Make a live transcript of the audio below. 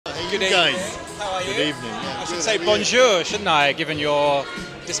Good guys. Evening. How are you? Good evening. I Yeah, should say bonjour, shouldn't I, given your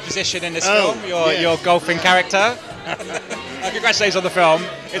disposition in this film, yes. your golfing character. Congratulations on the film.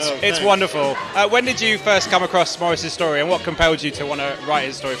 It's wonderful. When did you first come across Maurice's story, and what compelled you to want to write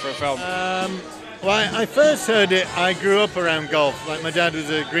his story for a film? Well, I first heard it, I grew up around golf. Like, my dad was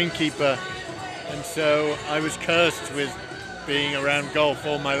a greenkeeper, and so I was cursed with being around golf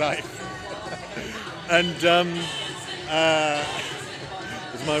all my life. And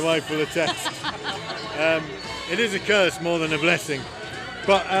as my wife will attest, it is a curse more than a blessing.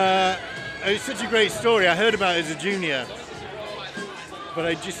 But it's such a great story. I heard about it as a junior, but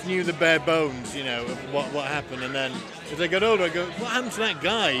I just knew the bare bones, you know, of what happened. And then as I got older, I go, what happened to that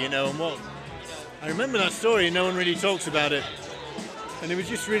guy, you know, and what? I remember that story, and no one really talks about it. And it was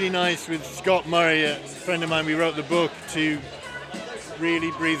just really nice with Scott Murray, a friend of mine, we wrote the book, to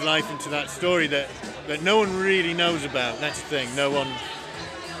really breathe life into that story that no one really knows about. That's the thing, no one,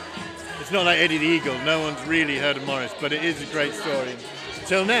 it's not like Eddie the Eagle, no one's really heard of Maurice, but it is a great story.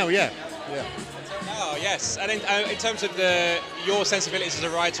 Till now, yeah. Oh, yes. And in terms of your sensibilities as a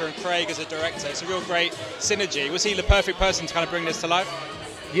writer and Craig as a director, it's a real great synergy. Was he the perfect person to kind of bring this to life?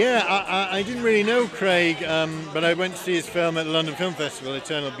 Yeah, I didn't really know Craig, but I went to see his film at the London Film Festival,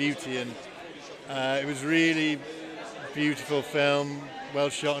 Eternal Beauty, and it was really beautiful film, well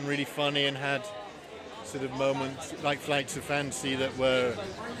shot and really funny, and had sort of moments like flights of fancy that were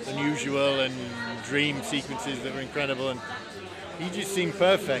unusual and dream sequences that were incredible, and he just seemed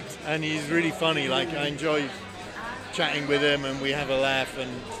perfect, and he's really funny. Like, I enjoy chatting with him, and we have a laugh,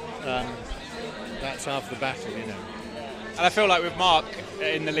 and that's half the battle, you know. And I feel like with Mark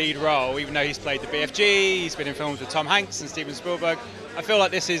in the lead role, even though he's played the BFG, he's been in films with Tom Hanks and Steven Spielberg, I feel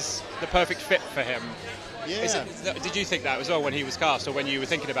like this is the perfect fit for him. Yeah. Did you think that as well when he was cast, or when you were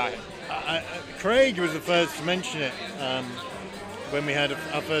thinking about it? Craig was the first to mention it when we had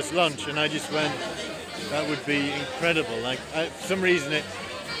our first lunch, and I just went, that would be incredible. Like, for some reason,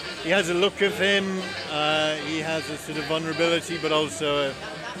 he has a look of him, he has a sort of vulnerability, but also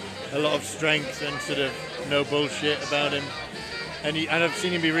a lot of strength and sort of no bullshit about him. And I've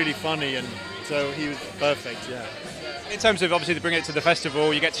seen him be really funny, and so he was perfect, yeah. In terms of, obviously, to bring it to the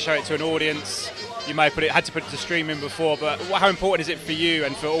festival, you get to show it to an audience. You may had to put it to streaming before, but how important is it for you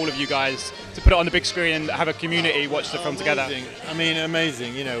and for all of you guys to put it on the big screen and have a community watch the film together? I mean,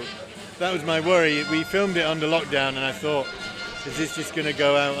 amazing, you know. That was my worry. We filmed it under lockdown, and I thought, is this just going to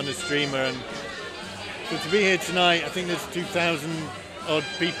go out on a streamer? And so to be here tonight, I think there's 2,000 odd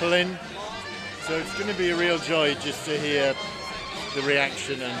people in, so it's going to be a real joy just to hear the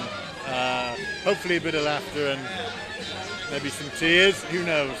reaction, and hopefully a bit of laughter and maybe some tears. Who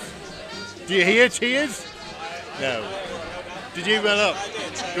knows? Do you hear tears? No. Did you? Well up. I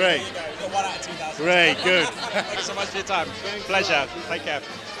did. So great. Got 1 out of 2,000. Great. Good. Thank you so much for your time. Pleasure. Take care.